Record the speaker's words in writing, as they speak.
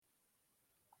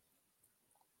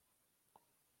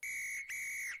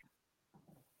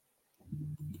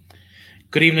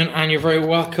Good evening, and you're very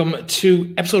welcome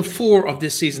to episode 4 of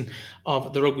this season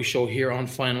of the Rugby Show here on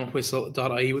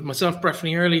finalwhistle.ie with myself,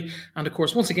 Breifne Earley, and of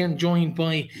course, once again, joined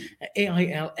by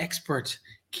AIL expert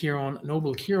Ciaron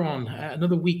Noble. Ciaron,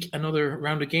 another week, another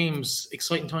round of games.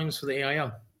 Exciting times for the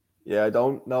AIL. Yeah, I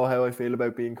don't know how I feel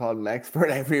about being called an expert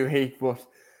every week, but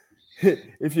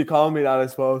if you call me that, I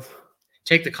suppose.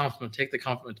 Take the compliment.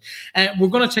 We're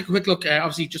going to take a quick look.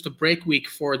 Obviously, just a break week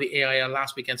for the AIL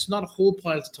last weekend, so not a whole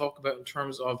pile to talk about in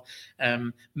terms of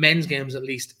men's games, at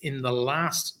least in the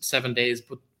last 7 days.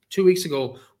 But 2 weeks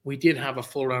ago, we did have a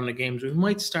full round of games. We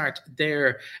might start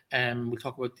there. We'll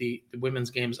talk about the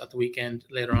women's games at the weekend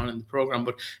later on in the program.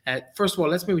 But first of all,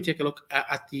 let's maybe take a look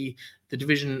at the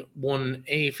Division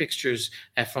 1A fixtures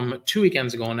from 2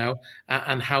 weekends ago now,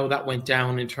 and how that went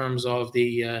down in terms of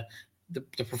the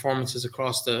performances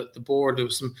across the board. There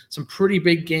was some pretty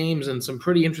big games and some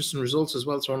pretty interesting results as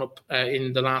well thrown up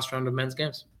in the last round of men's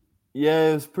games.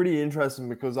 Yeah, it was pretty interesting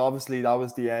because obviously that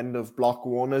was the end of Block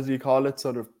 1, as you call it,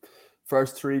 so the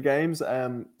first 3 games.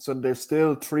 So there's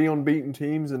still 3 unbeaten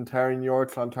teams in Ciaron,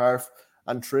 Clontarf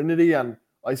and Trinity. And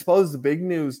I suppose the big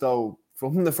news, though,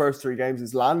 from the first 3 games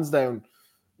is Lansdowne.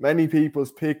 Many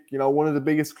people's pick, one of the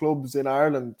biggest clubs in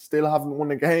Ireland, still haven't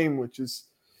won a game, which is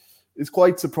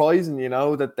quite surprising,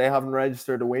 that they haven't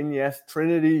registered a win yet.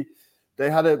 Trinity,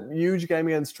 they had a huge game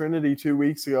against Trinity 2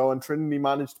 weeks ago, and Trinity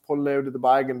managed to pull it out of the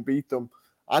bag and beat them.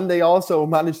 And they also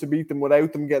managed to beat them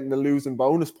without them getting the losing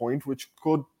bonus point, which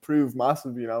could prove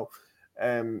massive,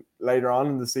 later on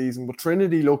in the season. But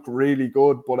Trinity looked really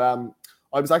good. But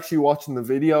I was actually watching the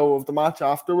video of the match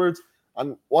afterwards,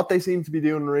 and what they seem to be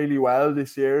doing really well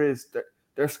this year is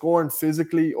they're scoring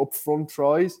physically up front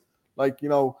tries,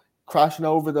 crashing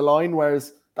over the line,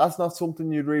 whereas that's not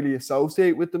something you'd really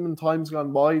associate with them in times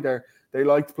gone by. They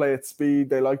like to play at speed,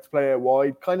 they like to play out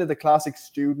wide, kind of the classic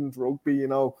student rugby,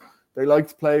 They like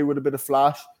to play with a bit of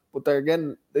flash, but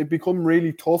they've become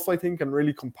really tough, I think, and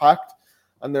really compact,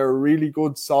 and they're a really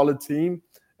good, solid team.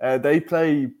 They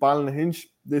play Ballynahinch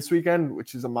this weekend,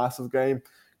 which is a massive game,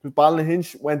 because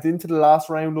Ballynahinch went into the last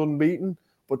round unbeaten,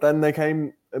 but then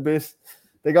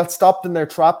they got stopped in their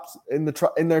traps, in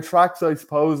their tracks, I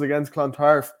suppose, against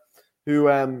Clontarf, who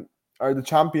are the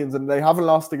champions, and they haven't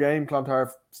lost a game,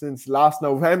 Clontarf, since last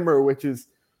November, which is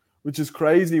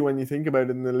crazy when you think about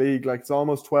it in the league. It's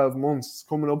almost 12 months. It's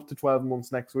coming up to 12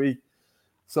 months next week.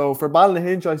 So for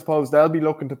Ballynahinch, I suppose they'll be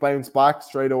looking to bounce back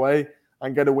straight away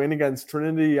and get a win against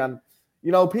Trinity. And,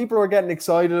 people are getting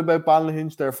excited about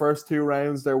Ballynahinch, their first 2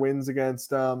 rounds, their wins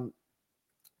against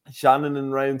Shannon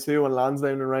in round 2 and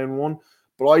Lansdowne in round 1.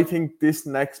 But I think this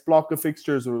next block of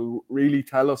fixtures will really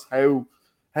tell us how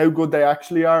good they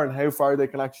actually are and how far they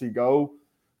can actually go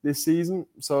this season.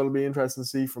 So it'll be interesting to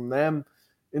see from them.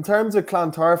 In terms of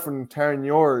Clontarf and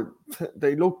Ciaron,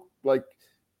 they look like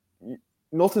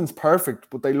nothing's perfect,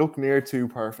 but they look near too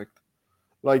perfect.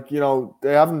 They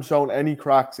haven't shown any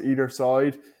cracks either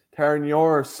side. Ciaron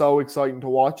are so exciting to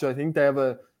watch. I think they have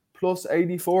a plus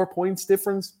 84 points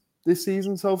difference this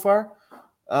season so far.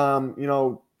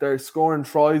 They're scoring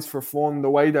tries for fun. The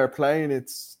way they're playing,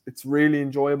 it's really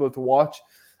enjoyable to watch.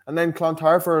 And then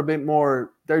Clontarf are a bit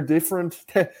more, they're different.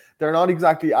 They're not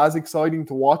exactly as exciting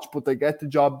to watch, but they get the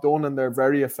job done and they're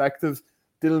very effective.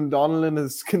 Dylan Donnellan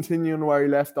is continuing where he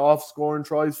left off, scoring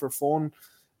tries for fun.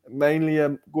 Mainly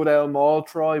a good El Maul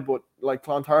try, but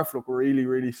Clontarf look really,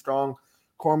 really strong.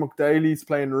 Cormac Daly's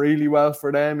playing really well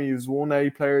for them. He was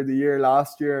 1A player of the year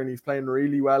last year, and he's playing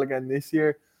really well again this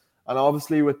year. And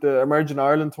obviously with the Emerging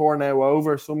Ireland tour now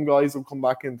over, some guys will come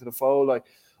back into the fold.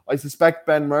 I suspect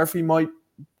Ben Murphy might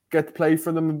get to play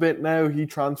for them a bit now. He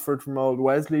transferred from Old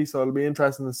Wesley, so it'll be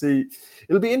interesting to see.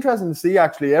 It'll be interesting to see,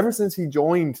 actually, ever since he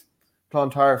joined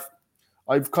Clontarf,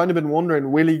 I've kind of been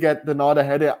wondering, will he get the nod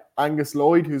ahead of Angus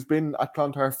Lloyd, who's been at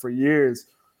Clontarf for years,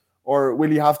 or will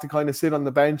he have to kind of sit on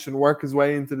the bench and work his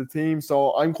way into the team?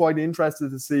 So I'm quite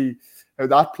interested to see how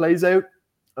that plays out.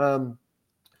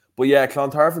 But yeah,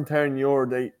 Clontarf and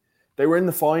Ciaron, they were in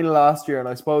the final last year, and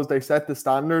I suppose they set the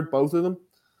standard, both of them,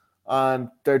 and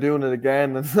they're doing it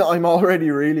again. And I'm already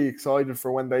really excited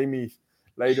for when they meet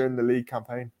later in the league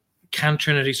campaign. Can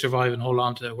Trinity survive and hold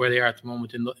on to where they are at the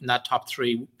moment in that top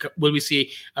 3? Will we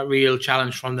see a real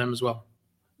challenge from them as well?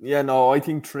 Yeah, no, I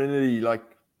think Trinity,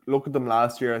 look at them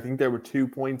last year. I think they were 2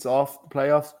 points off the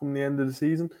playoffs from the end of the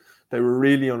season. They were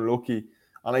really unlucky.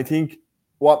 And I think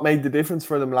what made the difference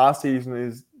for them last season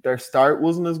is their start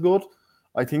wasn't as good.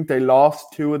 I think they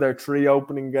lost 2 of their 3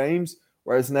 opening games,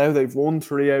 whereas now they've won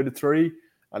 3 out of 3,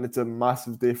 and it's a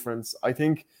massive difference. I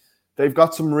think they've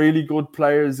got some really good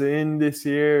players in this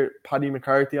year. Paddy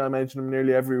McCarthy, I mention him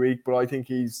nearly every week, but I think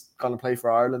he's going to play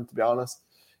for Ireland, to be honest.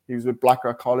 He was with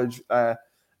Blackrock College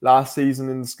last season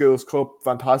in the Schools Cup.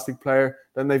 Fantastic player.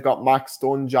 Then they've got Max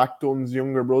Dunn, Jack Dunn's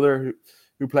younger brother,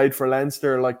 who played for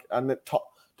Leinster. And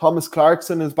Thomas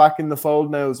Clarkson is back in the fold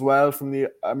now as well from the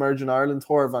Emerging Ireland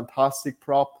Tour. Fantastic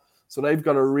prop. So they've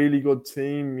got a really good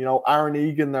team. Aaron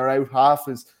Egan, their out half,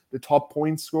 is the top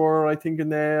point scorer, I think, in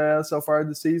the so far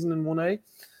this season in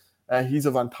 1A. He's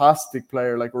a fantastic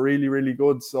player, really, really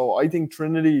good. So I think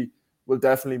Trinity will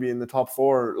definitely be in the top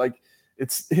 4.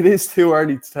 It is too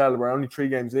early to tell. We're only 3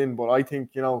 games in, but I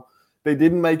think, they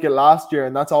didn't make it last year,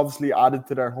 and that's obviously added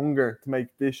to their hunger to make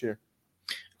it this year.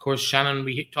 Of course, Shannon,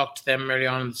 we talked to them early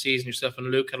on in the season. Yourself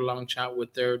and Luke had a long chat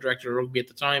with their director of rugby at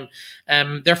the time.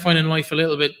 They're finding life a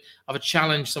little bit of a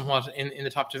challenge somewhat in the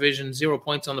top division. 0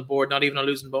 points on the board, not even a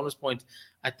losing bonus point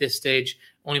at this stage,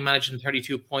 only managing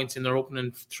 32 points in their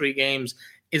opening 3 games.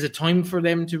 Is it time for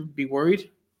them to be worried?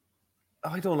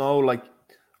 I don't know.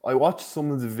 I watched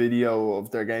some of the video of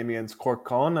their game against Cork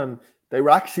Con, and they were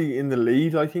actually in the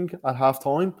lead, I think, at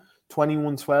half-time.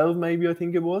 21-12, maybe, I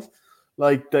think it was.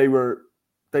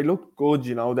 They look good,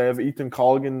 They have Ethan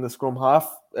Colgan, the scrum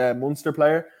half, Munster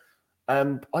player.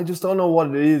 I just don't know what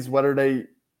it is, whether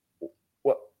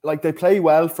they play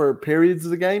well for periods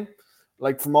of the game.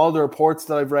 From all the reports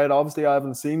that I've read, obviously I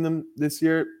haven't seen them this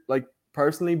year,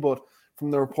 personally, but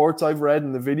from the reports I've read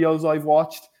and the videos I've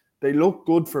watched, they look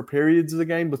good for periods of the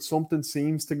game, but something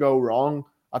seems to go wrong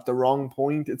at the wrong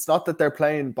point. It's not that they're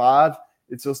playing bad.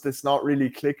 It's just it's not really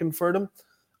clicking for them.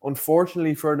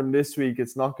 Unfortunately for them this week,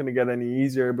 it's not going to get any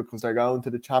easier because they're going to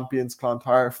the champions,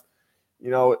 Clontarf.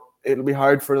 It'll be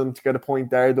hard for them to get a point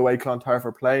there the way Clontarf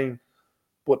are playing.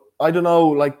 But I don't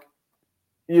know,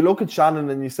 you look at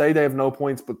Shannon and you say they have no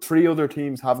points, but 3 other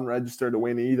teams haven't registered a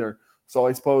win either. So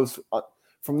I suppose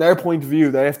from their point of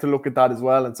view, they have to look at that as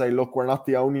well and say, look, we're not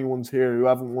the only ones here who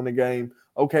haven't won a game.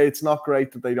 Okay, it's not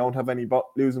great that they don't have any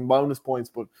losing bonus points,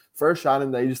 but for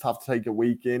Shannon, they just have to take it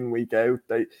week in, week out.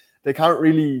 They can't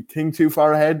really think too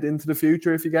far ahead into the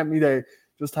future, if you get me. They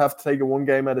just have to take it one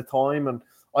game at a time. And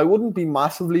I wouldn't be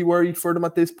massively worried for them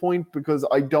at this point because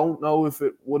I don't know if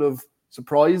it would have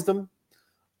surprised them.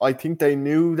 I think they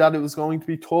knew that it was going to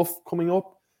be tough coming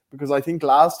up because I think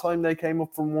last time they came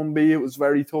up from 1B, it was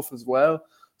very tough as well.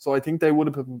 So I think they would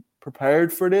have been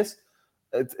prepared for this.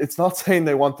 It's not saying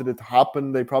they wanted it to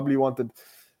happen. They probably wanted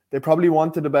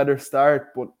a better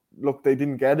start, but look, they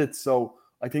didn't get it. So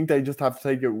I think they just have to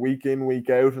take it week in, week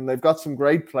out. And they've got some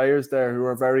great players there who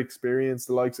are very experienced,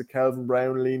 the likes of Kelvin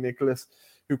Brown, Lee Nicholas,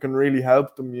 who can really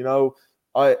help them.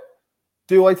 I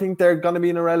think they're going to be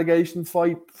in a relegation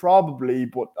fight? Probably,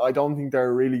 but I don't think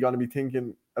they're really going to be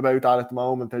thinking about that at the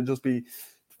moment. They'll just be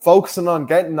focusing on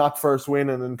getting that first win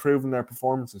and improving their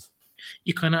performances.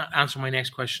 You kind of answer my next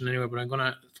question anyway, but I'm going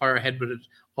to fire ahead with it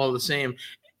all the same.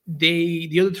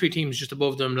 The other 3 teams just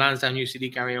above them, Lansdowne,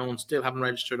 UCD, Garryowen, still haven't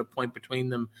registered a point between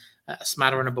them. A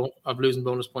smattering of losing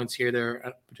bonus points here,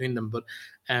 there between them. But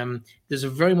there's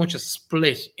very much a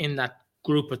split in that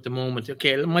group at the moment.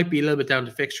 Okay, it might be a little bit down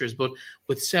to fixtures, but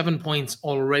with 7 points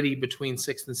already between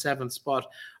 6th and 7th spot,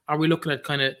 are we looking at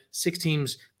kind of 6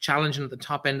 teams challenging at the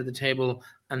top end of the table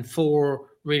and 4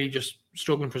 really just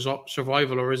struggling for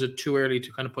survival, or is it too early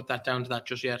to kind of put that down to that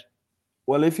just yet?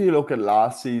 Well, if you look at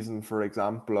last season, for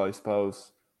example, I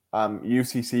suppose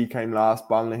UCC came last,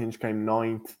 Ballynahinch came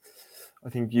 9th. I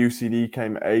think UCD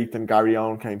came 8th and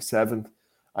Garryowen came 7th.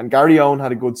 And Garryowen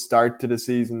had a good start to the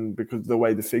season because of the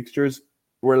way the fixtures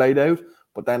were laid out.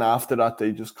 But then after that,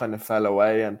 they just kind of fell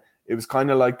away. And it was kind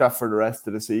of like that for the rest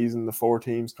of the season. The 4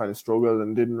 teams kind of struggled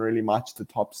and didn't really match the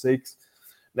top 6.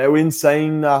 Now, in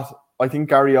saying that, I think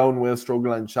Garryowen will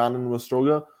struggle and Shannon will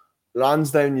struggle.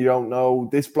 Lansdowne, you don't know.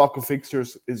 This block of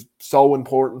fixtures is so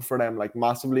important for them,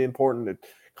 massively important. It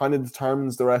kind of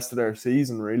determines the rest of their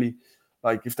season, really.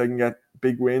 If they can get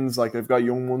big wins, they've got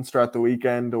Young Munster at the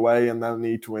weekend away and they'll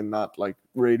need to win that.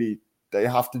 Really, they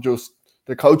have to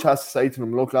the coach has to say to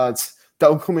them, look, lads,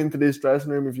 don't come into this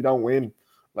dressing room if you don't win.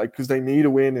 Because they need a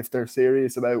win if they're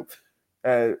serious about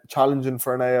challenging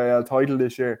for an AIL title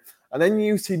this year. And then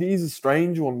UCD is a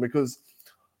strange one because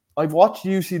I've watched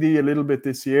UCD a little bit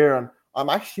this year and I'm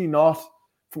actually not,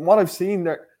 from what I've seen,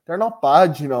 they're not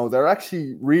bad, They're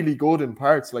actually really good in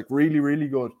parts, really, really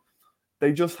good.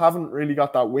 They just haven't really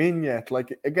got that win yet.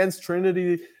 Against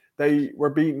Trinity, they were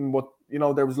beaten, but,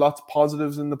 there was lots of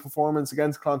positives in the performance.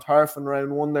 Against Clontarf in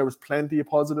round 1, there was plenty of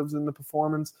positives in the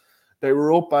performance. They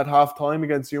were up at half-time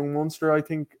against Young Munster, I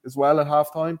think, as well at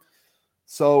half-time.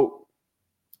 So,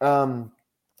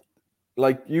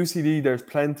 UCD, there's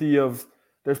plenty of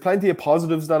there's plenty of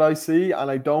positives that I see,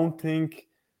 and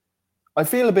I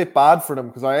feel a bit bad for them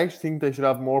because I actually think they should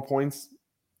have more points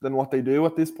than what they do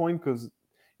at this point because,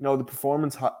 the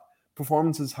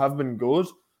performances have been good.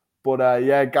 But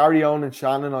Garryowen and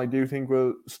Shannon, I do think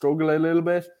will struggle a little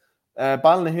bit.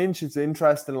 Ballynahinch, it's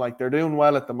interesting. Like, they're doing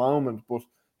well at the moment, but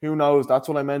who knows? That's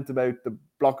what I meant about the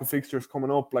block of fixtures coming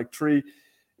up. Like,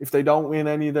 if they don't win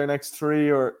any of their next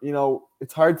 3, or,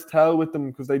 it's hard to tell with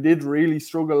them because they did really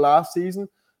struggle last season.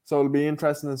 So it'll be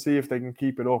interesting to see if they can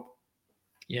keep it up.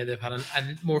 Yeah, they've had a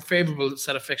more favourable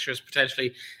set of fixtures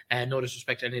potentially. No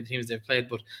disrespect to any of the teams they've played,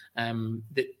 but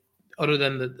other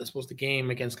than the game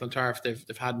against Clontarf,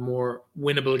 they've had more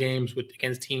winnable games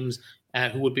against teams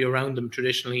who would be around them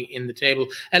traditionally in the table.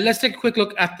 Let's take a quick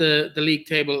look at the league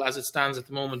table as it stands at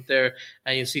the moment. There,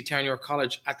 you see Ciaron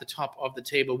College at the top of the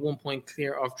table, 1 point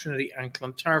clear of Trinity and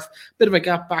Clontarf. Bit of a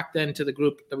gap back then to the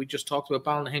group that we just talked about: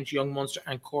 Ballynahinch, Young Munster,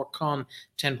 and Cork Con,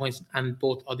 10 points, and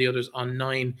both of the others on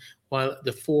 9. While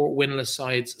the 4 winless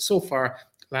sides so far: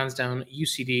 Lansdowne,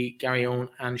 UCD, Garryowen,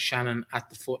 and Shannon at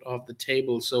the foot of the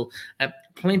table. So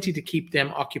plenty to keep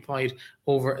them occupied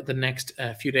over the next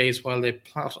few days while they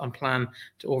plot and plan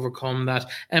to overcome that.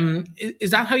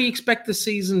 Is that how you expect the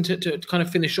season to kind of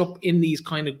finish up, in these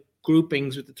kind of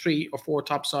groupings with the 3 or 4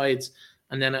 top sides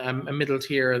and then a middle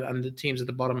tier and the teams at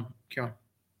the bottom, Ciaron?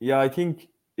 Yeah, I think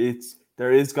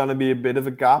there is going to be a bit of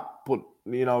a gap, but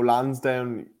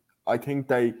Lansdowne, I think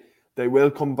they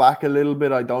will come back a little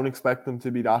bit. I don't expect them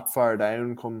to be that far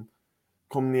down come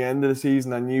the end of the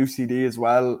season. And UCD as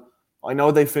well. I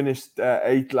know they finished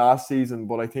 8th last season,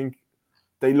 but I think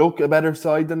they look a better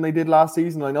side than they did last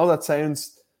season. I know it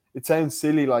sounds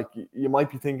silly. Like, you might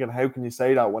be thinking, how can you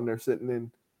say that when they're sitting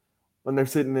in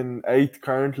 8th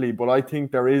currently? But I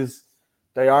think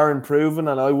they are improving,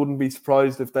 and I wouldn't be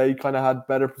surprised if they kind of had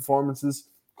better performances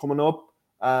coming up.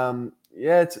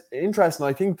 It's interesting.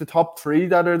 I think the top 3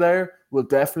 that are there will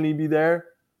definitely be there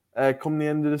come the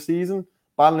end of the season.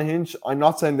 Ballynahinch, I'm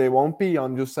not saying they won't be.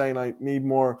 I'm just saying I need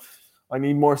more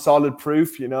solid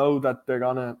proof, that they're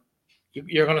gonna.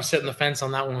 You're gonna sit on the fence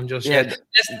on that one just yet.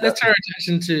 Let's turn our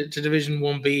attention to Division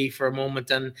 1B for a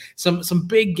moment, and some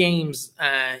big games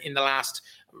in the last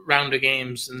round of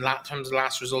games in terms of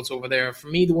last results over there. For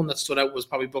me, the one that stood out was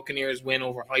probably Buccaneers' win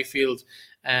over Highfield.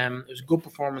 It was a good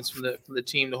performance from the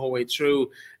team the whole way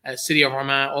through. City of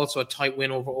Armagh also a tight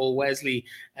win over Old Wesley.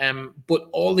 But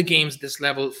all the games at this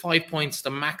level, 5 points,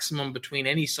 the maximum between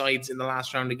any sides in the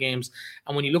last round of games.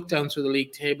 And when you look down through the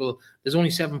league table, there's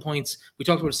only 7 points. We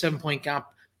talked about a 7-point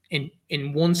gap in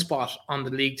one spot on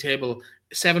the league table.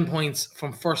 7 points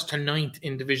from 1st to 9th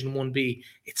in Division 1B.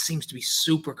 It seems to be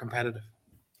super competitive.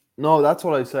 No, that's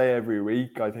what I say every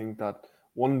week. I think that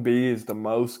 1B is the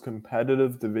most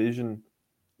competitive division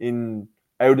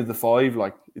out of the 5.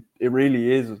 Like, it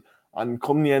really is. And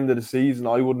come the end of the season,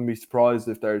 I wouldn't be surprised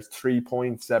if there's 3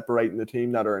 points separating the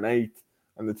team that are in 8th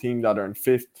and the team that are in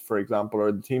 5th, for example,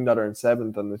 or the team that are in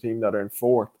 7th and the team that are in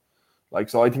 4th. Like,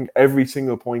 so I think every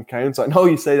single point counts. I know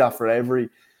you say that for every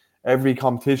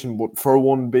competition, but for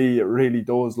 1B, it really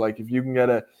does. Like, if you can get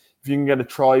a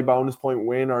try bonus point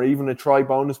win, or even a try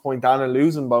bonus point and a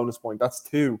losing bonus point, that's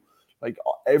 2. Like,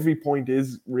 every point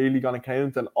is really going to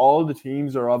count, and all the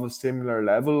teams are of a similar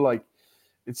level. Like,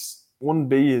 it's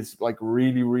 1B is like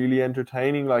really, really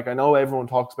entertaining. Like, I know everyone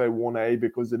talks about 1A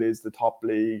because it is the top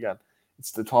league and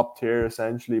it's the top tier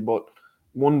essentially, but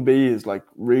 1B is like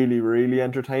really, really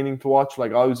entertaining to watch.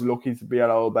 Like, I was lucky to be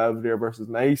at Old Belvedere versus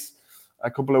Naas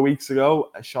a couple of weeks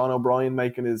ago. Sean O'Brien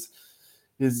making his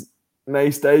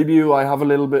Naas debut. I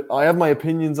have my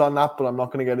opinions on that, but I'm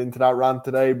not going to get into that rant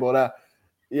today. But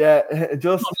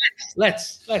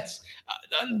let's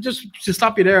just to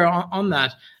stop you there on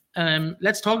that.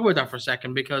 Let's talk about that for a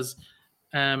second, because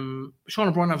Sean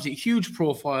O'Brien, obviously a huge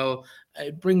profile,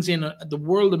 brings in the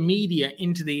world of media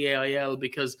into the AIL,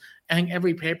 because I think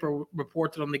every paper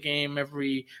reported on the game,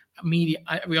 every media,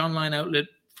 every online outlet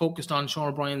focused on Sean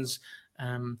O'Brien's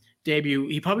debut.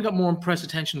 He probably got more press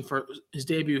attention for his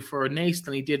debut for Naas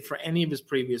than he did for any of his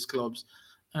previous clubs.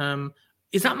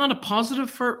 Is that not a positive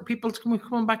for people to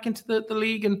come back into the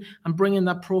league and bringing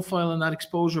that profile and that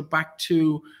exposure back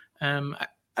to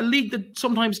a league that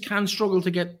sometimes can struggle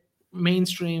to get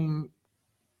mainstream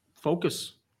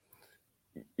focus?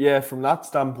 Yeah, from that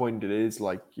standpoint, it is,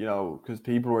 like, because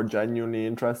people were genuinely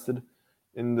interested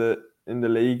in the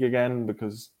league again,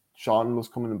 because Sean was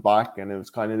coming back, and it was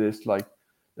kind of this like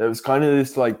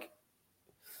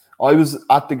I was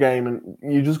at the game, and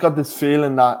you just got this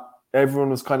feeling that everyone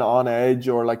was kind of on edge,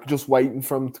 or like just waiting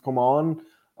for him to come on,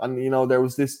 and there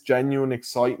was this genuine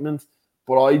excitement.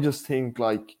 But I just think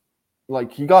like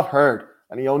he got hurt,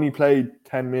 and he only played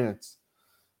 10 minutes.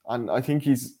 And I think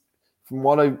he's, from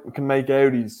what I can make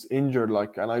out, he's injured,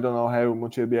 like, and I don't know how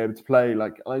much he'll be able to play.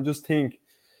 Like, and I just think,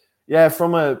 yeah,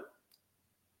 from a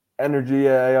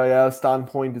Energia AIL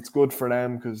standpoint, it's good for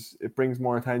them because it brings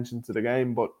more attention to the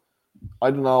game. But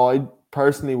I don't know, I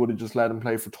personally would have just let him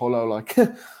play for Tullow. Like,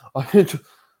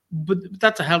 but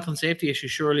that's a health and safety issue,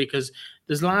 surely, because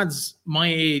there's lads my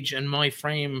age and my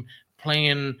frame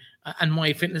playing, and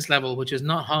my fitness level, which is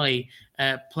not high,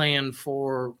 playing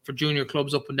for junior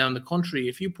clubs up and down the country.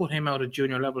 If you put him out at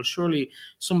junior level, surely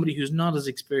somebody who's not as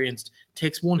experienced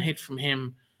takes one hit from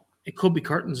him, it could be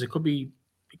curtains. It could be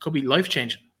life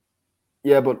changing.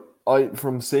 Yeah, but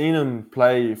from seeing him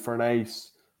play for an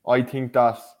Ace, I think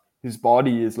that his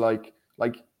body is like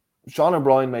Sean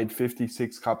O'Brien made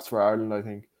 56 caps for Ireland, I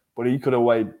think, but he could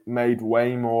have made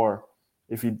way more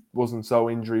if he wasn't so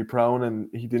injury prone and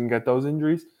he didn't get those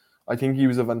injuries. I think he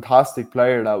was a fantastic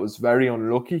player that was very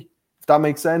unlucky, if that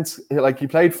makes sense. Like, he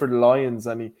played for the Lions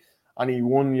and he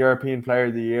won European Player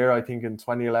of the Year, I think, in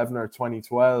 2011 or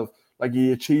 2012. Like,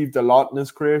 he achieved a lot in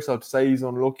his career, so to say he's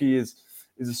unlucky is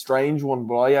a strange one,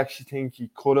 but I actually think he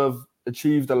could have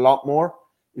achieved a lot more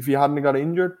if he hadn't got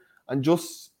injured. And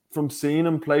just from seeing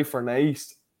him play for an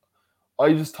Ace,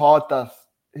 I just thought that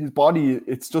his body,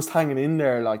 it's just hanging in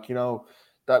there, like, you know,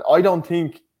 that I don't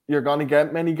think you're going to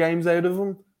get many games out of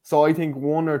him. So I think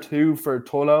 1 or 2 for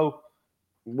Tullow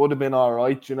would have been all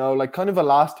right, you know, like kind of a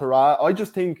last hurrah. I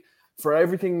just think for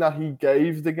everything that he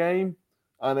gave the game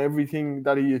and everything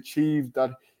that he achieved,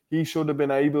 that he should have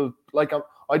been able, like,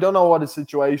 I don't know what his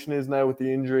situation is now with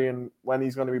the injury and when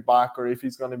he's going to be back or if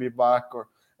he's going to be back or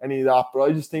any of that. But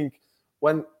I just think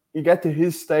when you get to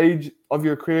his stage of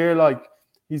your career, like,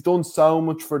 he's done so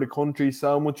much for the country,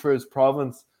 so much for his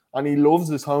province, and he loves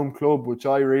his home club, which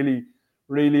I really,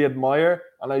 really admire.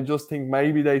 And I just think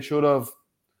maybe they should have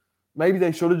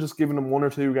just given him 1 or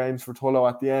 2 games for Tullow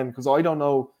at the end, because I don't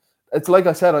know. It's like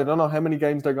I said, I don't know how many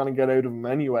games they're going to get out of him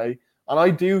anyway. And I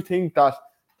do think that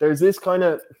there's this kind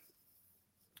of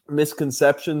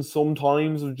misconception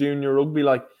sometimes of junior rugby,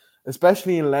 like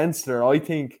especially in Leinster. I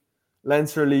think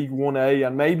Leinster League 1A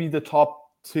and maybe the top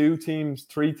 3 teams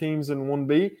in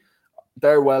 1B,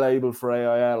 they're well able for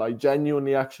AIL. I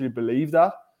genuinely actually believe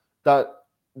that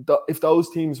if those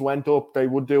teams went up, they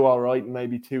would do all right, and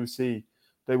maybe 2C,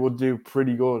 they would do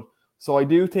pretty good. So I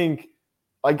do think,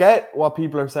 I get what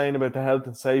people are saying about the health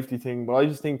and safety thing, but I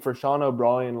just think for Sean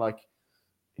O'Brien, like,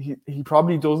 he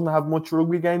probably doesn't have much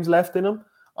rugby games left in him.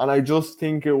 And I just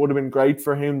think it would have been great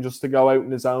for him just to go out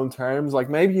in his own terms. Like,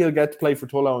 maybe he'll get to play for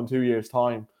Tullow in 2 years'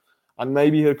 time. And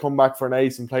maybe he'll come back for an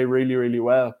Ace and play really, really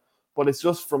well. But it's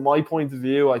just, from my point of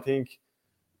view, I think,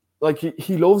 like,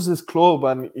 he loves his club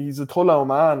and he's a Tullow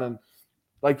man. And,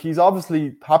 like, he's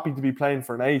obviously happy to be playing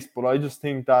for an Ace. But I just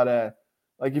think that,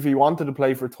 like, if he wanted to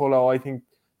play for Tullow, I think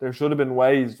there should have been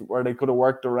ways where they could have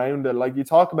worked around it. Like, you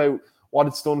talk about what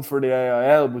it's done for the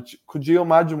AIL, but could you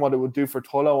imagine what it would do for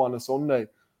Tullow on a Sunday?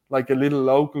 Like a little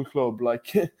local club.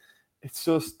 Like, it's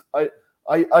just,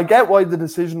 I get why the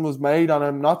decision was made, and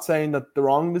I'm not saying that the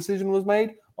wrong decision was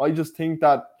made. I just think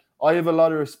that I have a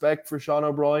lot of respect for Sean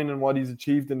O'Brien and what he's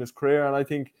achieved in his career, and I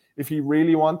think if he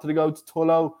really wanted to go to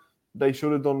Tullow, they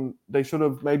should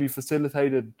have maybe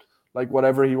facilitated like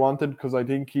whatever he wanted, because I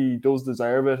think he does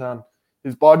deserve it, and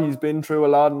his body's been through a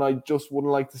lot, and I just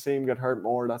wouldn't like to see him get hurt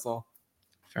more, that's all.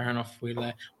 Fair enough.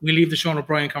 We'll leave the Sean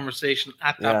O'Brien conversation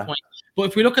at that point. But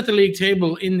if we look at the league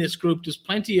table in this group, there's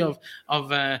plenty of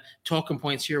talking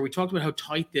points here. We talked about how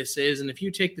tight this is, and if you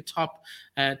take the top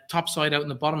side out and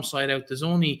the bottom side out, there's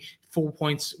only 4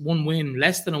 points, 1 win,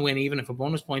 less than a win, even if a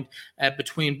bonus point,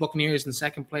 between Buccaneers in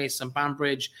second place and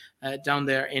Banbridge down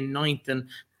there in ninth. And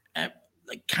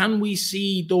can we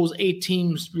see those 8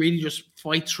 teams really just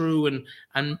fight through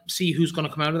and see who's going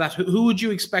to come out of that? Who would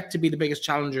you expect to be the biggest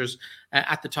challengers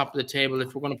at the top of the table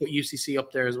if we're going to put UCC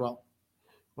up there as well?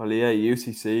 Well, yeah,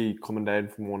 UCC coming down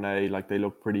from 1A, like, they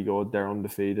look pretty good. They're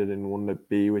undefeated in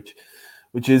 1B,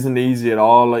 which isn't easy at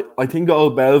all. Like, I think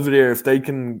Old Belvedere, if they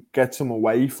can get some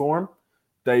away form,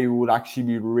 they would actually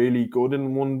be really good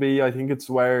in 1B. I think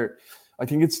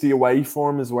it's the away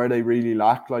form is where they really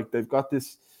lack. Like, they've got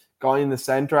this guy in the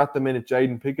centre at the minute,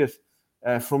 Jaden Pickett,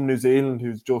 from New Zealand,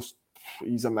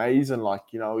 he's amazing. Like,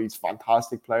 you know, he's a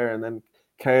fantastic player. And then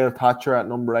Cale Thatcher at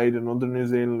number 8, another New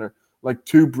Zealander. Like,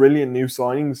 2 brilliant new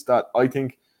signings that I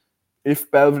think if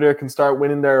Belvedere can start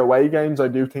winning their away games, I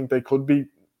do think they could be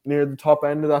near the top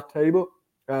end of that table.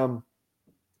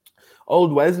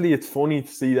 Old Wesley, it's funny to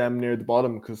see them near the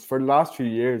bottom, because for the last few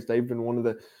years they've been one of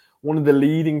the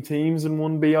leading teams in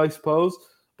 1B, I suppose.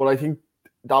 But I think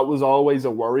that was always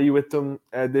a worry with them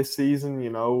this season,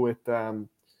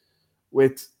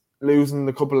 with losing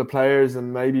a couple of players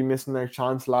and maybe missing their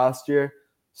chance last year.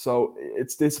 So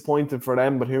it's disappointing for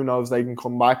them, but who knows, they can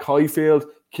come back. Highfield,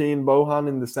 Keane Bohan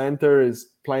in the centre is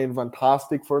playing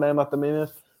fantastic for them at the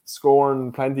minute,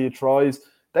 scoring plenty of tries.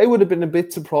 They would have been a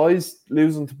bit surprised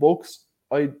losing to Bucks,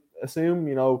 I assume.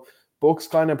 Bucks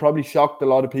kind of probably shocked a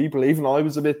lot of people. Even I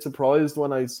was a bit surprised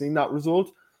when I seen that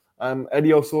result.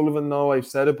 Eddie O'Sullivan, though, I've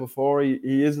said it before,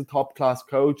 he is a top-class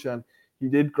coach, and he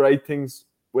did great things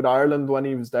with Ireland when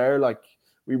he was there. Like,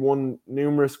 we won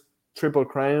numerous triple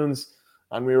crowns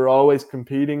and we were always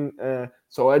competing.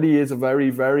 So Eddie is a very,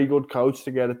 very good coach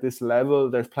to get at this level.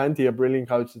 There's plenty of brilliant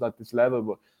coaches at this level,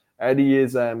 but Eddie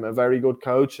is a very good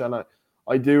coach, and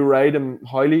I do rate him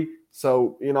highly.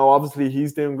 So, obviously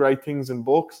he's doing great things in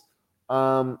books.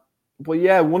 But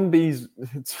yeah, 1B's,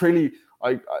 it's really,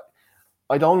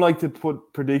 I don't like to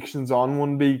put predictions on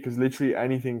 1B because literally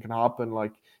anything can happen.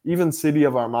 Like, even City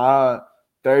of Armagh,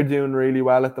 they're doing really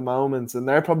well at the moment, and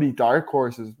they're probably dark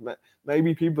horses.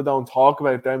 Maybe people don't talk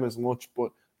about them as much,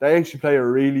 but they actually play a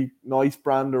really nice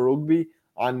brand of rugby,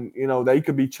 and they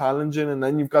could be challenging. And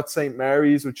then you've got St.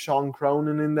 Mary's with Sean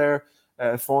Cronin in there,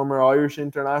 former Irish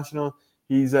international.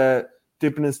 He's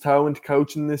dipping his toe into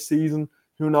coaching this season.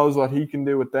 Who knows what he can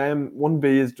do with them? 1B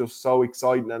is just so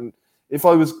exciting, and if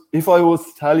I was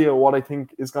to tell you what I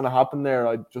think is going to happen there,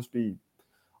 I'd just be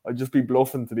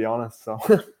bluffing, to be honest. So.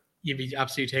 You'd be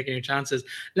absolutely taking your chances.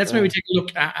 Let's maybe take a look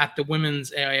at the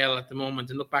women's AIL at the moment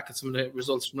and look back at some of the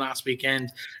results from last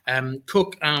weekend.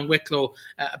 Cook and Wicklow,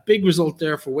 a big result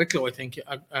there for Wicklow, I think,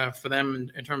 for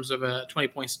them in terms of a 20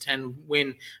 points to 10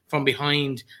 win from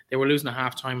behind. They were losing at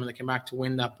halftime and they came back to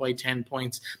win that by 10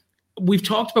 points. We've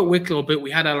talked about Wicklow a bit.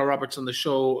 We had Ella Roberts on the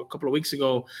show a couple of weeks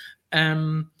ago.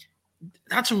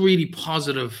 That's a really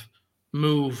positive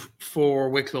move for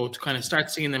Wicklow to kind of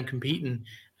start seeing them competing.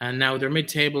 And now they're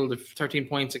mid-table, the 13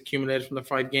 points accumulated from the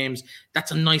 5 games. That's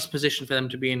a nice position for them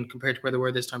to be in compared to where they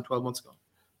were this time 12 months ago.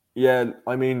 Yeah,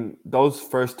 I mean, those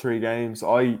first 3 games,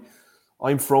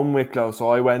 I'm from Wicklow, so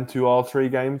I went to all 3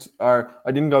 games. Or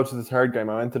I didn't go to the 3rd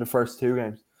game, I went to the first 2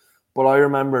 games. But I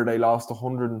remember they lost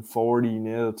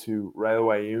 140-0 to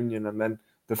Railway Union, and then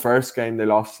the first game they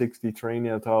lost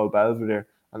 63-0 to Old Belvedere,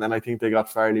 and then I think they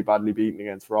got fairly badly beaten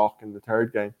against Rock in the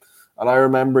 3rd game. And I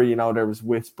remember, there was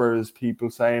whispers,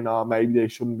 people saying, maybe they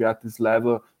shouldn't be at this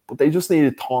level. But they just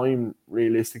needed time,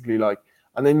 realistically.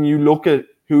 And then you look at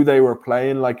who they were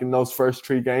playing, in those first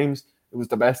 3 games, it was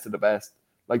the best of the best.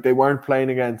 They weren't playing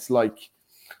against,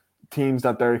 teams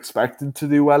that they're expected to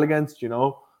do well against,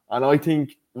 And I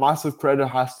think massive credit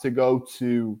has to go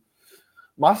to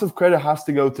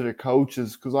the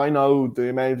coaches, because I know the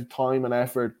amount of time and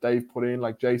effort they've put in,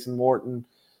 like Jason Morton,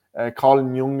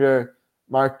 Colin Younger,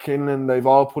 Mark Kinlan. They've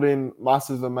all put in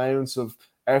massive amounts of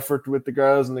effort with the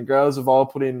girls, and the girls have all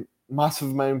put in massive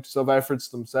amounts of efforts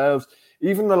themselves.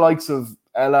 Even the likes of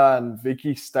Ella and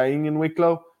Vicky staying in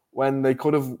Wicklow when they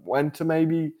could have went to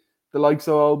maybe the likes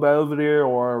of Old Belvedere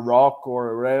or Rock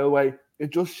or Railway.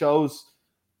 It just shows,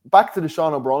 back to the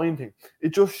Sean O'Brien thing,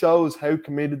 it just shows how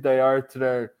committed they are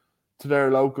to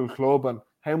their local club and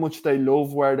how much they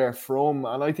love where they're from.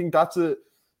 And I think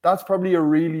that's probably a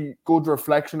really good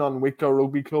reflection on Wicklow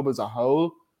Rugby Club as a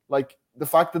whole. The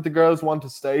fact that the girls want to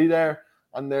stay there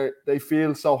and they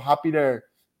feel so happy there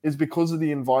is because of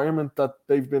the environment that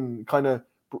they've been kind of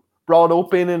brought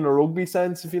up in a rugby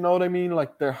sense, if you know what I mean.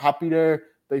 They're happy there.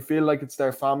 They feel like it's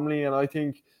their family. And I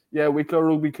think, Wicklow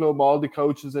Rugby Club, all the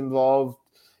coaches involved,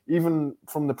 even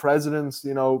from the presidents,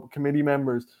 committee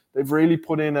members, they've really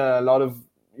put in a lot of,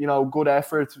 good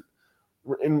effort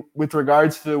with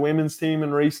regards to the women's team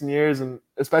in recent years, and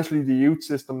especially the youth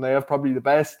system. They have probably the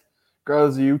best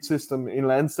girls' youth system in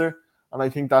Leinster, and I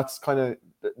think that's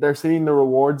they're seeing the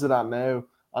rewards of that now.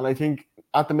 And I think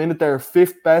at the minute they're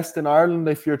 5th best in Ireland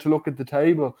if you're to look at the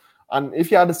table. And if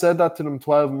you had said that to them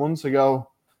 12 months ago,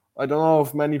 I don't know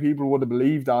if many people would have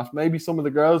believed that. Maybe some of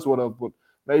the girls would have, but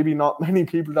maybe not many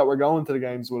people that were going to the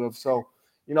games would have. So,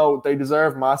 they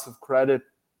deserve massive credit.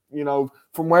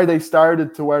 From where they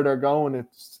started to where they're going,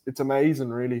 it's amazing,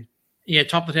 really. Yeah,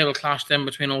 top of the table clash then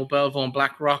between Old Belvo and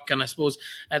Blackrock. And I suppose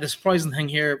the surprising thing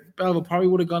here, Belvo probably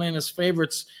would have gone in as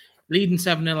favourites, leading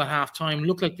 7-0 at half-time.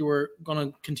 Looked like they were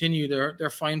going to continue their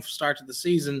fine start of the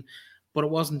season, but it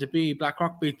wasn't to be.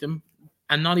 Blackrock beat them,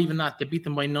 and not even that, they beat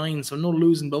them by 9, so no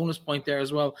losing bonus point there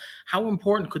as well. How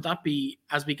important could that be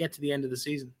as we get to the end of the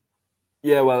season?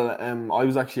 Yeah, well, I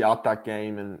was actually at that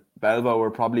game, and Belvo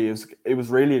were probably, it was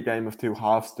really a game of 2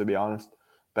 halves, to be honest.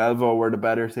 Belvo were the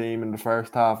better team in the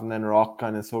first half, and then Rock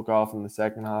kind of took off in the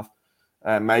second half.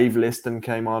 Maeve Liston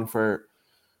came on for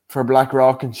for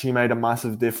Blackrock, and she made a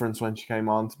massive difference when she came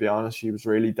on, to be honest. She was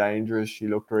really dangerous. She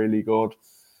looked really good.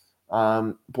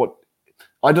 But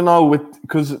I don't know,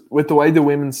 because with the way the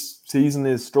women's season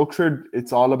is structured,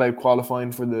 it's all about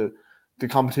qualifying for the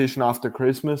competition after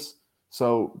Christmas.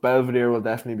 So Belvedere will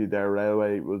definitely be there,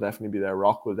 Railway will definitely be there,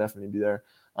 Rock will definitely be there.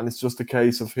 And it's just a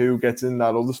case of who gets in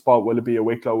that other spot. Will it be a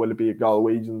Wicklow? Will it be a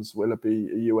Galwegians? Will it be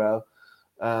a UL?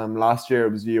 Last year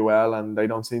it was UL, and they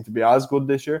don't seem to be as good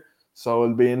this year. So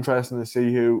it'll be interesting to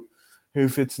see who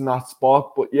fits in that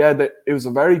spot. But yeah, it was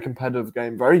a very competitive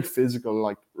game, very physical,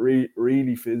 like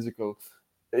really physical.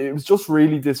 It was just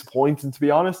really disappointing, to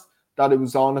be honest, that it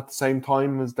was on at the same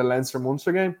time as the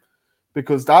Leinster-Munster game,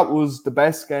 because that was the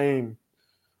best game,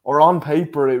 or on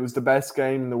paper, it was the best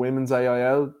game in the women's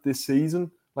AIL this season.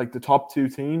 Like the top two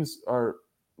teams are,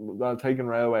 well, taking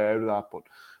Railway out of that, but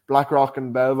Blackrock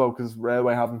and Belvo, because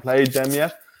Railway haven't played them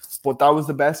yet. But that was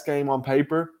the best game on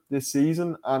paper this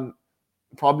season, and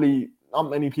probably not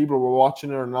many people were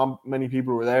watching it, or not many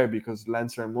people were there because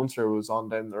Leinster and Munster was on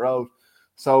down the road.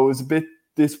 So it was a bit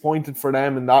disappointed for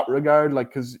them in that regard, like,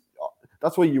 because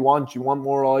that's what you want. You want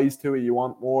more eyes to it. You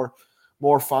want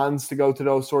more fans to go to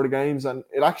those sort of games, and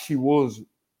it actually was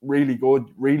really good,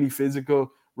 really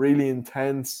physical, really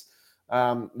intense.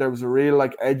 There was a real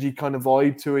like edgy kind of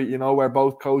vibe to it, where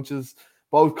both coaching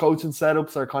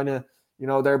setups are kind of,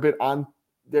 they're a bit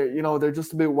they're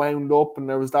just a bit wound up, and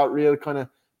there was that real kind of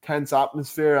tense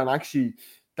atmosphere. And actually,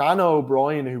 Dana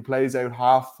O'Brien, who plays out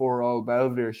half for Royal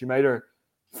Belvedere, she made her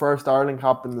first Ireland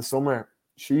cap in the summer.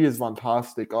 She is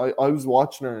fantastic. I was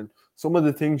watching her, and some of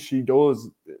the things she does,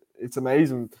 it's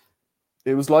amazing.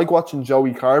 It was like watching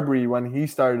Joey Carberry when he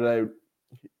started out.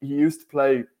 He used to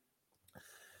play.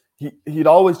 He'd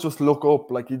always just look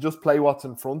up, like he'd just play what's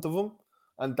in front of him.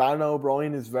 And Dana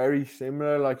O'Brien is very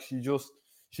similar. Like she just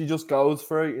goes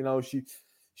for it.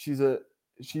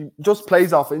 She just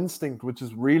plays off instinct, which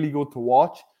is really good to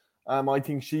watch. I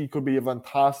think she could be a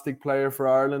fantastic player for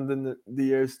Ireland in the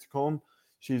years to come.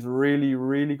 She's really,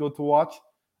 really good to watch.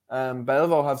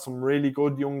 Belvo have some really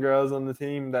good young girls on the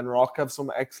team. Then Rock have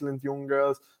some excellent young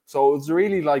girls. So it was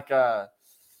really like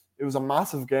it was a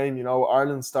massive game.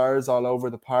 Ireland stars all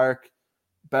over the park.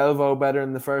 Belvo better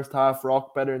in the first half,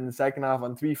 Rock better in the second half.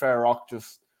 And to be fair, Rock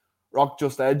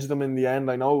just edged them in the end.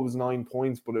 I know it was 9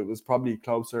 points, but it was probably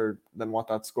closer than what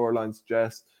that scoreline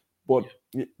suggests. But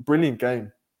brilliant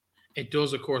game. It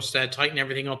does, of course, tighten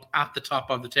everything up at the top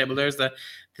of the table. There's the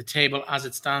table as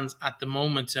it stands at the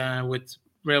moment, with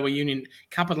Railway Union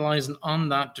capitalising on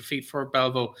that defeat for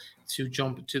Belvo to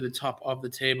jump to the top of the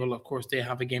table. Of course, they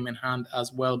have a game in hand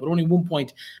as well, but only 1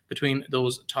 point between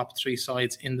those top three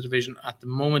sides in the division at the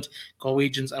moment.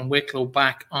 Galwegians and Wicklow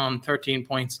back on 13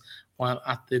 points, while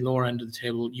at the lower end of the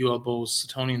table, UL Bows,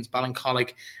 Suttonians,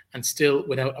 Ballincollig, and still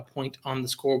without a point on the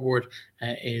scoreboard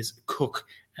is Cook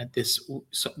at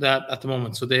the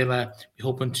moment. So they'll be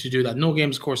hoping to do that. No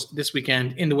games, of course, this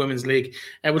weekend in the Women's League.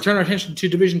 We'll turn our attention to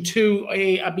Division 2,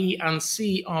 A, B, and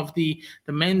C of the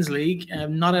Men's League.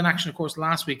 Not in action, of course,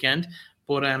 last weekend,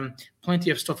 but plenty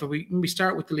of stuff. We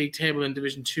start with the league table in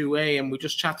Division 2A, and we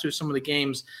just chat through some of the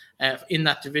games in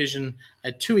that division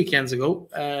 2 weekends ago.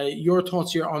 Your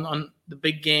thoughts here on the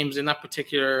big games in that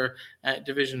particular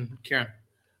division, Ciaron?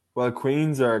 Well,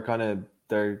 Queens are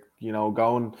they're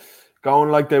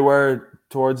going like they were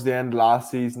towards the end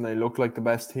last season. They look like the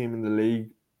best team in the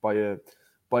league by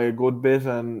a good bit,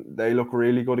 and they look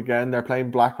really good again. They're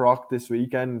playing Blackrock this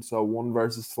weekend, so 1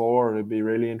 versus 4. It'd be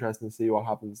really interesting to see what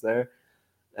happens there.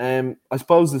 I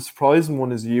suppose the surprising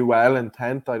one is UL in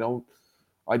 10th.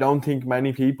 I don't think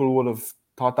many people would have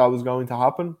thought that was going to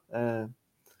happen.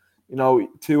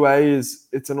 2A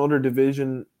it's another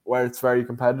division where it's very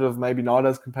competitive, maybe not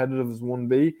as competitive as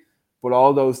 1B, but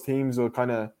all those teams will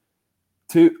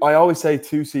I always say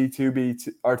 2C, 2B,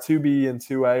 or 2B and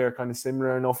 2A are kind of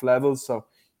similar enough levels, so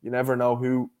you never know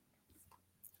who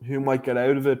might get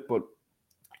out of it. But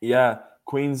yeah,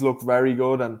 Queens look very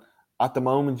good, and at the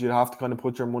moment you'd have to kind of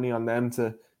put your money on them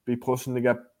to be pushing to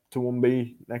get to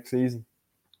 1B next season.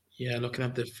 Yeah, looking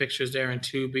at the fixtures there in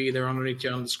 2B, they're underneath you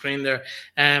on the screen there.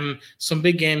 Some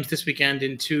big games this weekend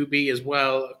in 2B as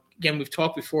well. Again, we've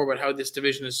talked before about how this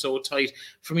division is so tight.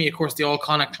 For me, of course, the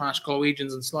All-Connacht clash,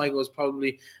 Galwegians and Sligo, is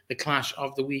probably the clash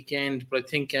of the weekend. But I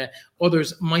think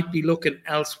others might be looking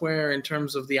elsewhere in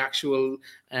terms of the actual,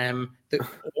 I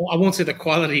won't say the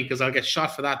quality because I'll get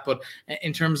shot for that, but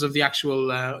in terms of the actual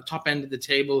top end of the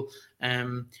table,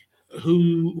 where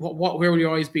will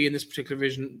your eyes be in this particular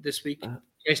division this week?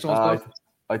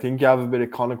 I think you have a bit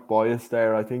of Connacht bias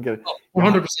there. I think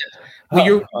 100%. Well,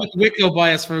 you're Wicklow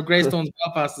bias for Greystones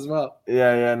Belfast as well.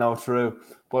 Yeah, no, true.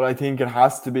 but I think it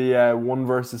has to be 1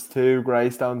 versus 2,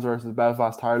 Greystowns versus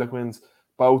Belfast Harlequins.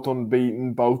 Both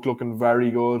unbeaten, both looking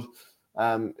very good.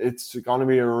 It's going to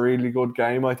be a really good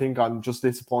game, I think. I'm just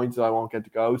disappointed I won't get to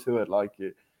go to it. Like,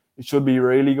 it should be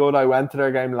really good. I went to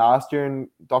their game last year in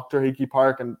Dr. Hickey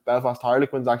Park, and Belfast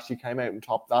Harlequins actually came out and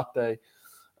topped that day.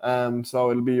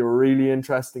 So it'll be a really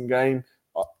interesting game.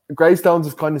 Greystowns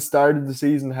have kind of started the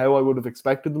season how I would have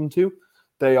expected them to.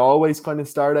 They always kind of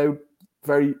start out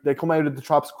they come out of the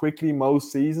traps quickly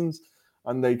most seasons,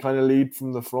 and they kind of lead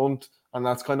from the front, and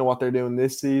that's kind of what they're doing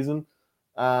this season.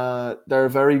 They're a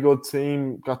very good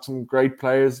team, got some great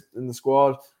players in the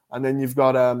squad, and then you've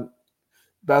got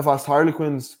Belfast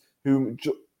Harlequins who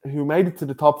made it to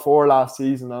the top 4 last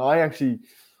season, and I actually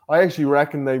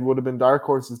reckon they would have been dark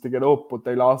horses to get up, but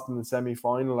they lost in the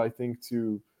semi-final. I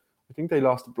think they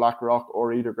lost to Blackrock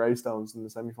or either Greystowns in the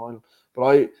semi-final.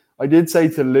 But I did say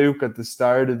to Luke at the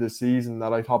start of the season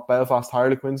that I thought Belfast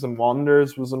Harlequins and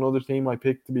Wanderers was another team I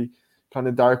picked to be kind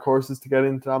of dark horses to get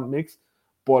into that mix.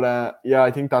 But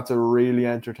I think that's a really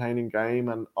entertaining game,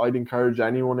 and I'd encourage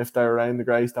anyone, if they're around the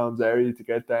Greystowns area, to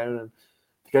get down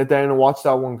and watch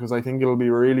that one, because I think it'll be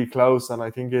really close, and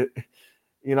I think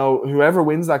whoever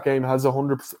wins that game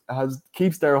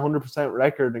keeps their 100%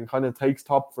 record and kind of takes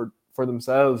top for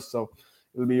themselves. So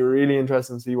it'll be really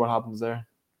interesting to see what happens there.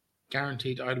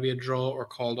 Guaranteed either be a draw or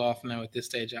called off now at this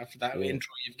stage after that intro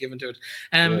you've given to it.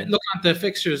 Look at the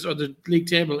fixtures or the league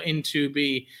table in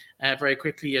 2B very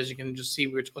quickly, as you can just see.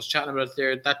 We're us chatting about it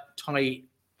there. That tie,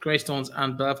 Greystones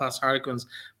and Belfast Harlequins,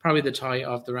 probably the tie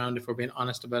of the round if we're being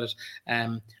honest about it.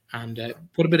 And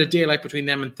put a bit of daylight between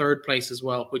them and third place as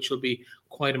well, which will be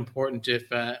quite important if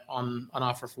on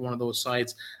offer for one of those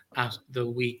sides at the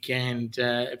weekend.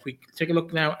 If we take a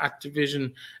look now at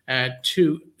Division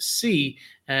 2C,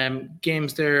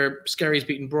 games there: Skerries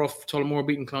beating Bruff, Tullamore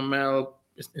beating Clonmel,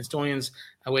 Estonians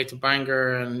away to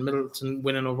Bangor, and Middleton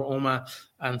winning over Omagh,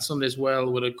 and Sunday as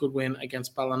well with a good win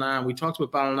against Ballina. We talked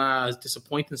about Ballina as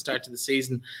disappointing start to the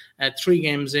season. 3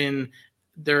 games in,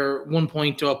 they're 1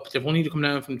 point up. They've only to come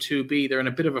down from 2B. They're in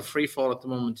a bit of a free fall at the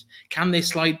moment. Can they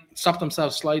stop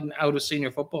themselves sliding out of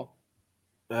senior football?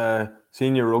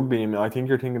 Senior rugby. I think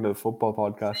you're thinking of the football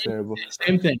podcast there. But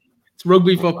same thing. It's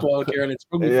rugby football, Ciaron. It's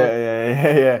rugby football.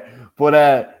 Yeah.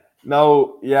 But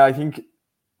no, I think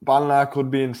Ballina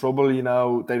could be in trouble.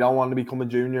 They don't want to become a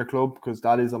junior club, because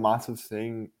that is a massive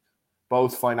thing,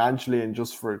 both financially and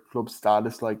just for club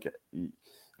status. Like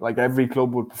every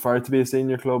club would prefer to be a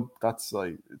senior club. That's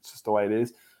it's just the way it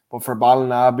is. But for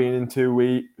Ballina being in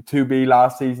 2B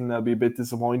last season, they'll be a bit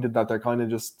disappointed that they're kind of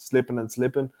just slipping.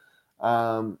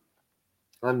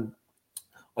 And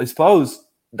I suppose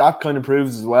that kind of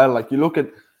proves as well. Like,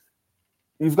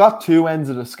 you've got 2 ends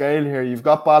of the scale here. You've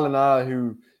got Ballina,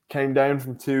 who came down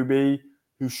from 2B,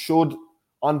 who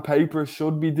on paper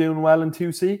should be doing well in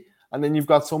 2C. And then you've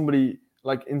got somebody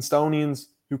like Estonians,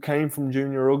 who came from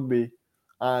junior rugby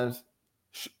and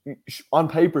on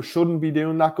paper shouldn't be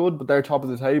doing that good, but they're top of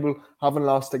the table, haven't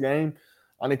lost a game.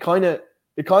 And it kind of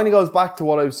goes back to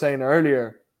what I was saying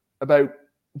earlier about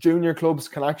junior clubs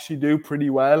can actually do pretty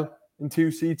well in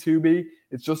 2C, 2B.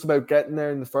 It's just about getting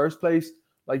there in the first place.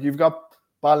 Like, you've got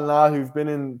Ballina, who've been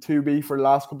in 2B for the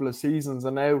last couple of seasons,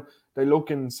 and now they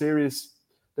look in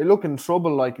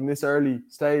trouble, like in this early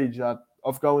stage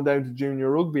of going down to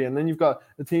junior rugby. And then you've got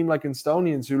a team like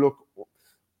Estonians, who look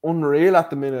unreal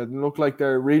at the minute and look like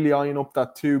they're really eyeing up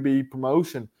that 2B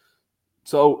promotion.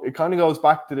 So it kind of goes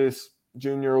back to this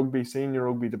junior rugby, senior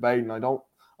rugby debate, and I don't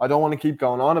want to keep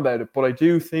going on about it, but I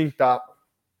do think that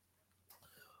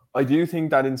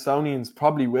Estonians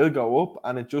probably will go up,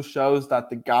 and it just shows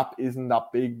that the gap isn't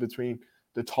that big between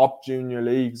the top junior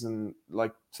leagues and,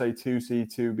 like, say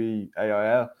 2C, 2B,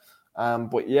 AIL.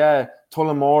 But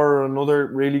Tullamore are another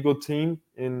really good team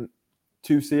in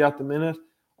 2C at the minute.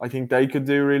 I think they could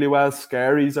do really well.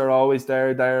 Skerries are always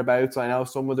thereabouts. I know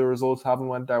some of the results haven't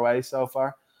went their way so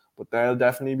far, but they'll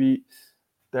definitely be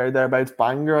thereabouts.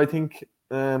 Bangor, I think,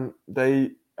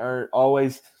 they are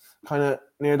always kind of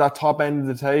near that top end of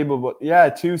the table. But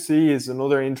 2C is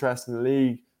another interesting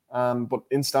league. But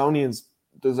Estonians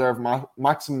deserve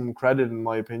maximum credit, in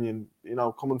my opinion,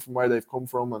 coming from where they've come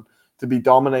from, and to be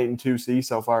dominating 2C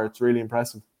so far, it's really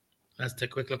impressive. Let's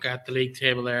take a quick look at the league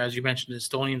table there. As you mentioned, the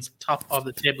Estonians top of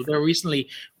the table. They're recently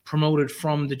promoted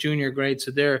from the junior grade,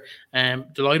 so they're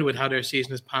delighted with how their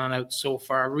season is panning out so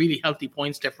far. Really healthy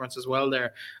points difference as well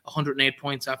there. 108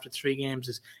 points after 3 games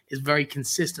is very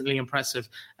consistently impressive.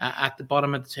 At the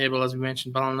bottom of the table, as we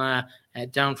mentioned, Ballina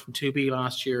down from 2B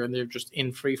last year, and they're just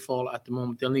in free fall at the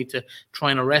moment. They'll need to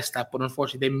try and arrest that, but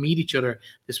unfortunately they meet each other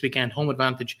this weekend. Home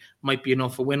advantage might be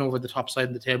enough. A win over the top side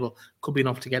of the table could be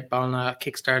enough to get Ballina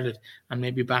kick-started and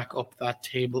maybe back up that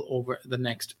table over the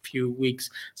next few weeks.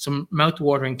 Some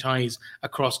mouth-watering ties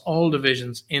across all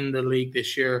divisions in the league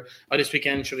this year. This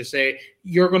weekend, should I say.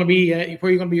 You're going to be, where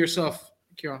are you going to be yourself,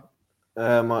 Ciaron?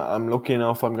 I'm lucky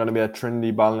enough I'm going to be at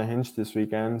Trinity Ballynahinch this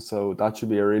weekend, so that should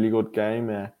be a really good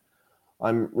game.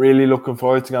 I'm really looking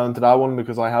forward to going to that one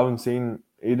because I haven't seen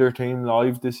either team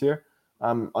live this year.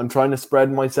 I'm trying to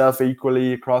spread myself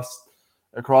equally across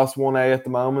 1A at the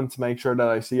moment to make sure that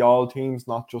I see all teams,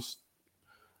 not just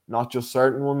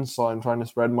certain ones. So I'm trying to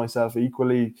spread myself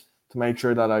equally to make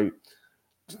sure that I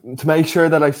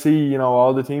see,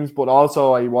 all the teams, but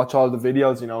also I watch all the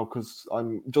videos, because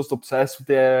I'm just obsessed with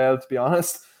the AIL, to be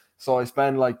honest. So I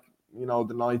spend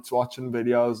the nights watching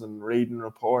videos and reading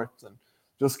reports and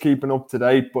just keeping up to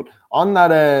date. But on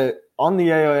that, on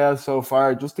the AIL so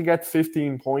far, just to get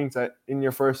 15 points in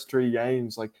your first 3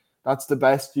 games, that's the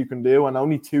best you can do. And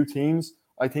only two teams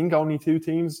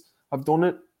have done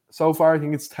it so far. I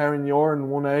think it's Terranure in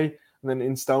 1A and then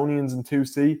Instonians in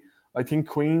 2C. I think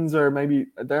Queens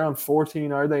they're on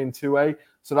 14, are they, in 2A?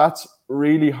 So that's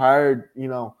really hard,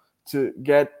 to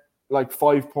get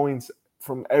 5 points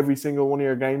from every single one of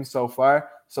your games so far.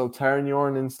 So Terranure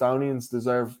and Instonians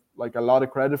deserve a lot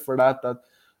of credit for that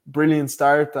brilliant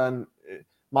start, and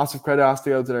massive credit has to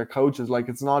go to their coaches.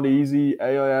 It's not easy.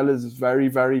 AIL is very,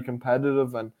 very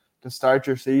competitive, and to start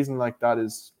your season like that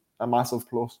is a massive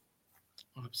plus.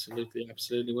 Absolutely.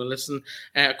 Well, listen,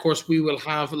 of course, we will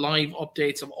have live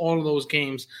updates of all of those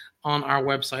games on our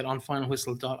website on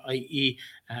finalwhistle.ie.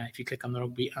 If you click on the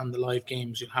rugby and the live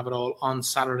games, you'll have it all on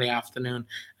Saturday afternoon.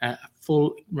 A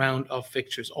full round of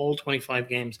fixtures, all 25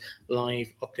 games, live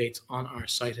updates on our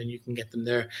site, and you can get them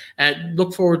there.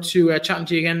 Look forward to chatting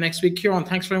to you again next week. Ciaron,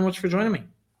 thanks very much for joining me.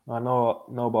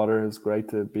 No bother. It's great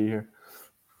to be here.